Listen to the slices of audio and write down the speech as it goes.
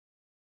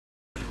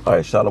All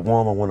right, Shalom.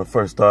 I want to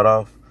first start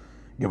off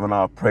giving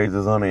our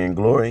praises, honor, and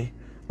glory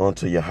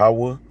unto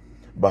Yahweh,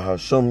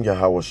 Bahashum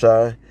Yahweh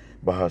Shai,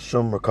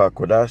 Bahashum Rakah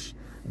Kodash,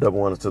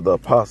 double honor to the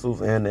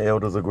apostles and the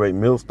elders of Great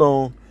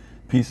Millstone.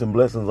 Peace and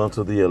blessings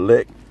unto the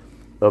elect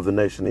of the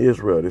nation of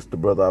Israel. This is the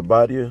brother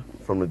Abadia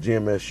from the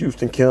GMS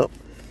Houston camp,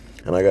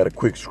 and I got a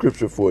quick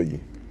scripture for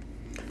you.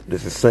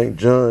 This is St.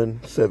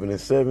 John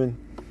 7:7,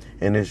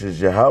 and this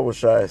is Yahweh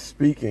Shai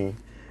speaking,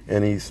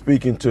 and he's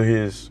speaking to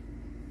his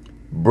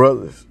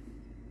brothers.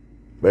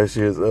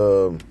 Basically, his,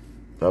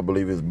 I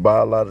believe his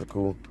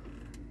biological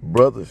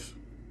brothers,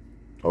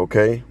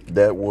 okay,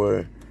 that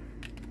were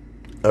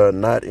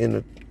not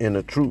in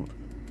the truth.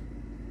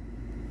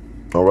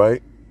 All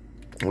right,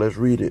 let's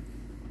read it.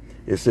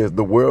 It says,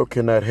 the world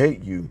cannot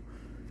hate you.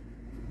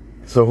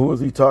 So who is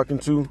he talking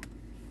to?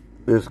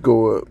 Let's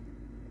go up.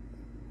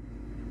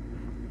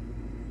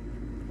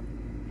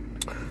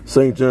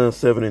 St. John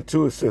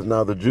 7:2, it says,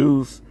 now the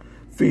Jews'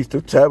 feast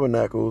of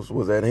tabernacles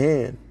was at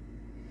hand.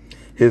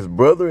 His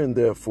brethren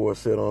therefore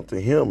said unto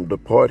him,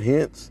 depart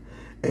hence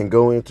and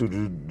go into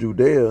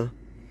Judea,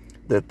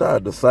 that thy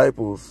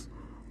disciples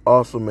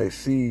also may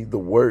see the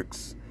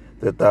works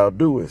that thou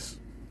doest.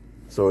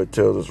 So it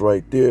tells us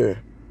right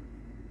there,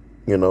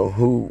 you know,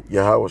 who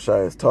Yahweh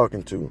Shai is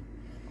talking to.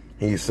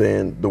 He's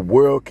saying the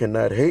world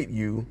cannot hate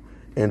you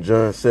in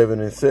John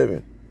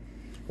 7:7.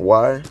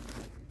 Why?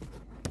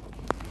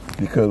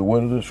 Because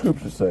what does the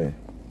scripture say?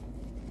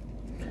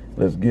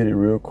 Let's get it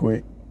real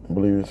quick. I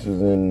believe this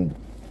is in,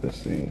 let's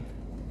see.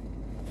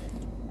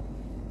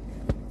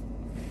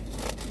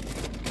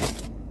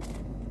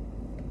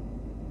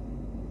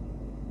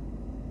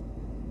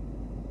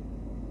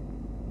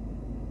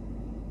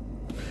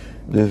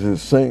 This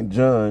is St.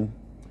 John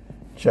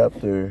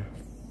chapter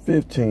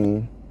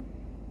 15,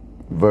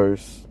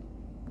 verse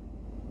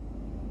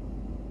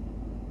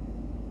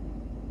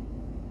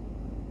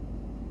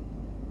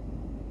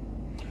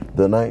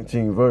the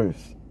 19th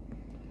verse.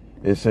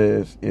 It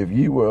says, if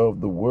ye were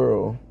of the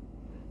world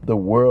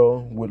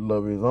would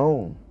love his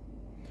own.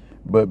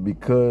 But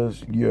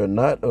because ye are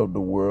not of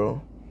the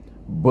world,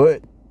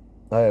 but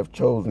I have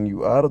chosen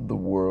you out of the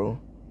world,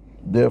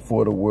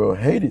 therefore the world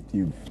hateth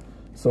you.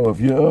 So if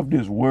you're of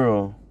this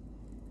world,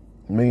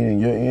 meaning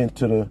you're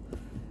into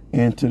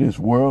this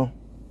world,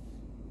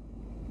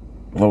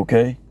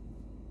 okay,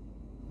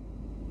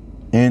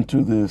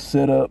 into the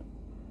setup,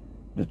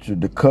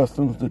 the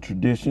customs, the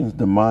traditions,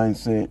 the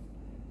mindset,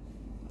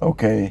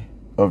 okay,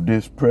 of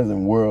this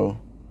present world.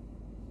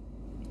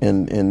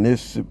 In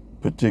this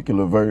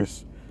particular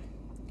verse,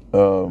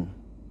 you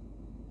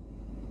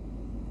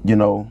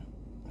know,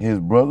 his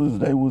brothers,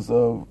 they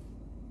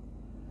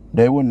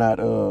were not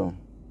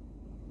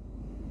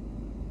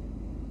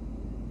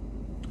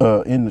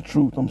in the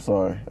truth. I'm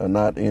sorry,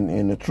 not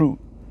in the truth.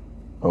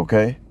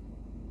 Okay,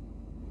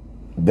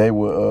 they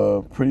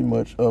were pretty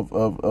much of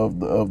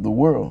the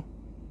world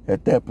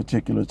at that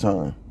particular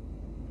time.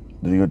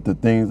 The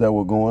things that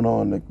were going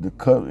on,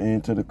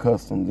 into the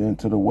customs,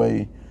 into the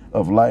way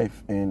of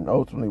life, and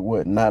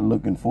ultimately not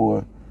looking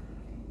for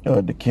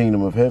the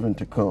kingdom of heaven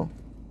to come.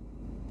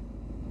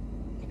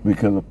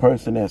 Because a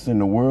person that's in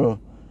the world,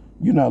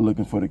 you're not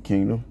looking for the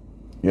kingdom,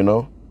 you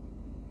know.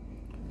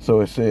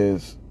 So it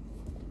says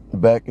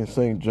back in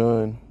St.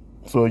 John,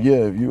 so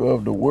yeah, if you're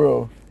of the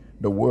world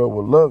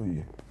will love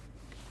you.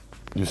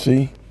 You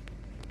see?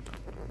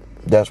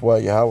 That's why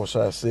Yahweh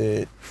Shai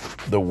said,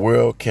 the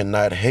world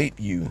cannot hate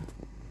you.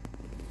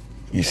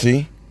 You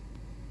see?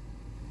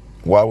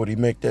 Why would he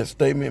make that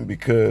statement?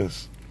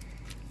 Because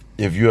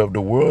if you're of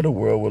the world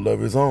will love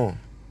his own.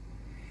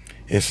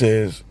 It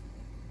says,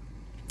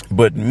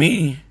 but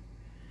me,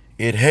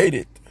 it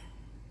hated.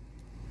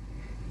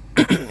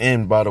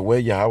 And by the way,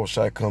 Yahweh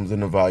Shai comes in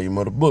the volume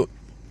of the book.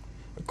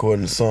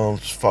 According to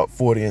Psalms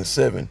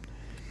 40:7,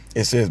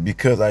 it says,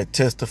 because I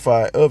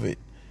testify of it.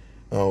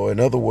 In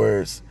other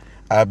words,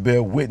 I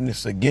bear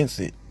witness against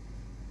it.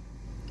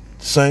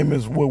 Same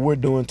as what we're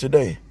doing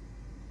today.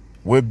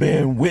 We're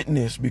bearing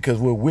witness because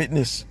we're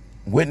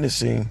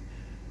witnessing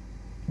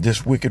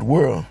this wicked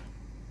world.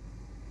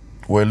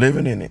 We're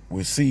living in it.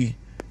 We see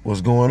what's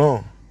going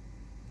on.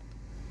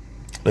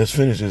 Let's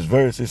finish this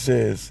verse. It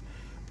says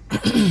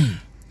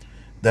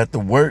that the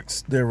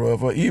works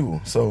thereof are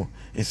evil. So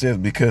it says,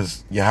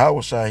 because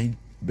Yahweh Shai, he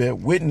bear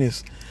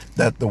witness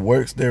that the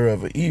works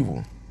thereof are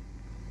evil.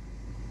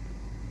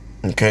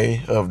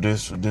 Okay, of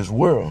this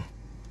world.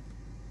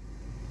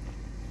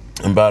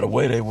 And by the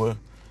way, they were,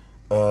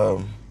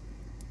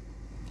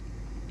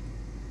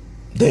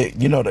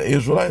 the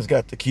Israelites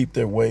got to keep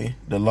their way,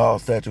 the law,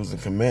 statutes,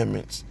 and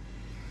commandments.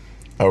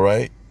 All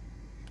right,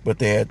 but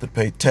they had to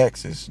pay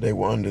taxes. They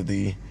were under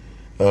the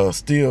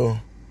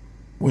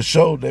which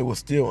showed they were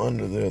still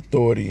under the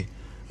authority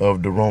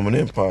of the Roman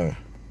Empire.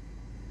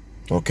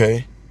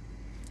 Okay,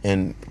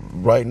 and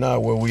right now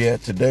where we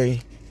at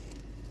today,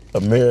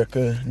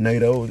 America,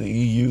 NATO, the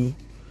EU,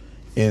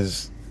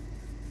 is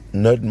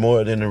nothing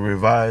more than a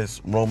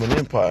revised Roman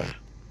Empire.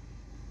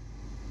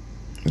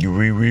 You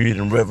reread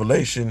in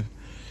Revelation,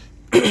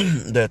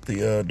 that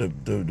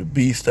the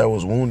beast that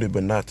was wounded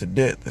but not to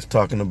death is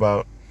talking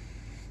about,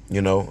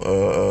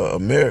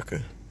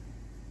 America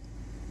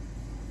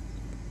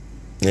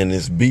and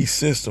its beast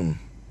system,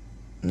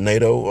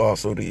 NATO,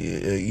 also the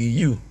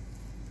EU.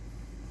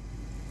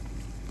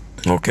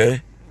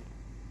 Okay,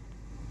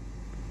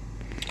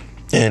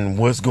 and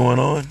what's going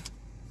on?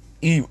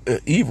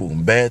 Evil,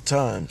 bad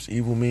times.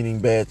 Evil meaning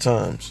bad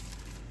times.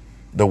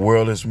 The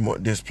world is more.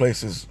 This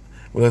place is.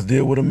 Well, let's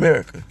deal with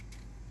America.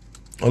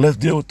 Or let's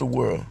deal with the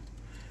world.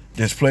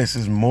 This place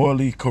is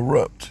morally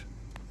corrupt.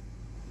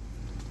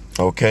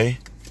 Okay?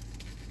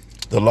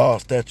 The law,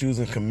 statutes,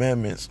 and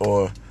commandments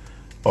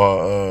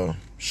are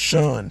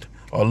shunned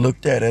or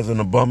looked at as an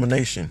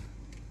abomination.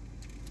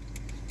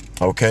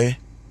 Okay?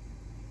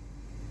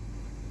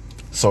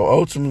 So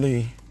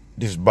ultimately,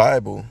 this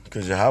Bible,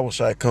 because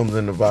Yahushua comes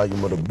in the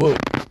volume of the book,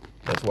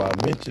 that's why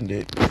I mentioned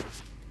it.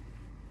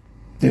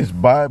 This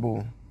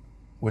Bible,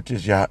 which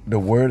is the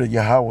word of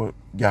Yahweh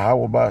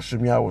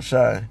Ba'ashem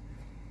Yahushua,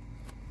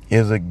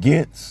 is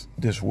against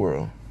this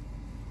world.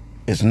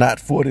 It's not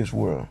for this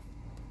world.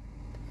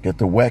 Get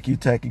the wacky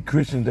tacky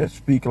Christians that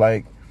speak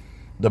like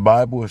the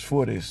Bible is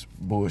for this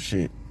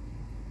bullshit.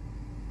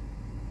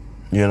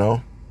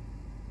 That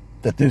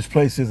this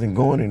place isn't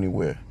going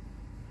anywhere.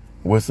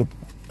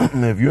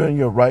 If you're in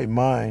your right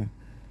mind,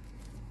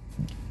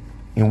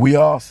 and we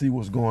all see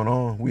what's going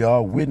on, we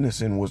all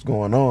witnessing what's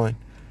going on,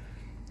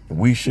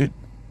 we should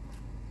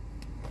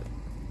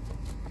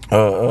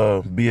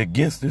be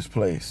against this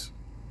place.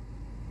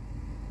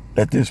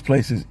 That this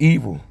place is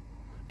evil.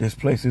 This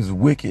place is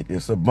wicked.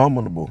 It's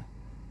abominable.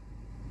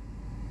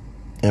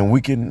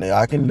 And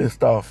I can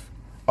list off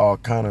all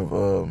kind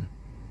of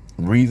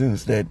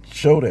reasons that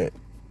show that.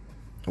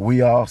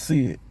 We all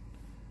see it.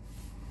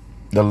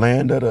 The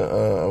land of the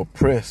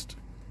oppressed,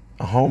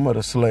 a home of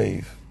the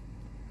slave,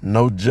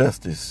 no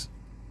justice,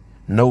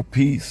 no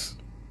peace,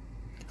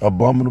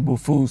 abominable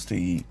foods to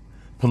eat,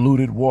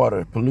 polluted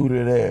water,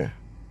 polluted air.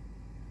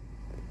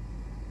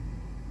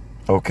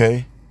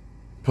 Okay?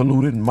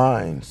 Polluted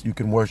minds. You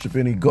can worship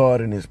any god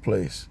in this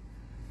place.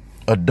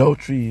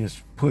 Adultery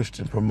is pushed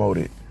and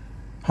promoted.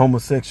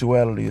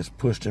 Homosexuality is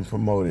pushed and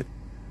promoted.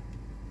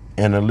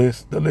 And the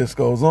list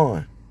goes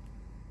on.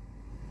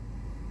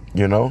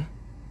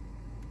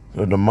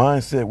 So the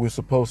mindset we're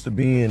supposed to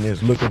be in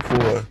is looking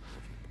for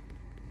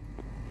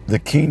the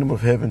kingdom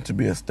of heaven to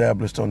be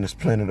established on this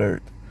planet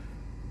Earth,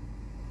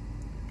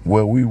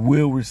 where we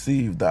will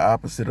receive the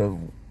opposite of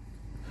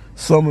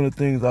some of the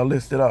things I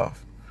listed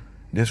off.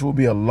 This will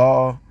be a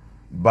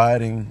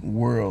law-abiding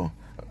world.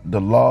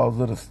 The laws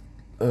of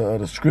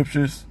the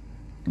scriptures,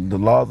 the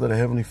laws of the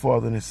Heavenly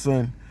Father and His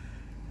Son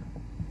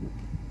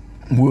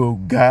will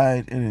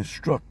guide and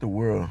instruct the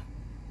world.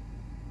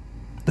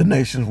 The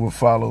nations will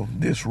follow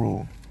this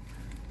rule.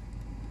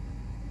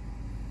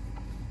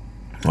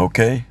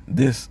 Okay?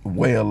 This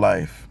way of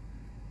life.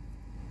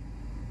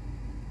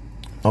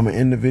 I'm going to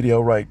end the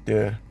video right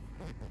there.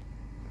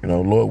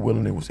 Lord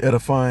willing, it was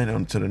edifying.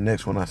 Until the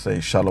next one, I say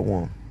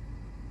shalom.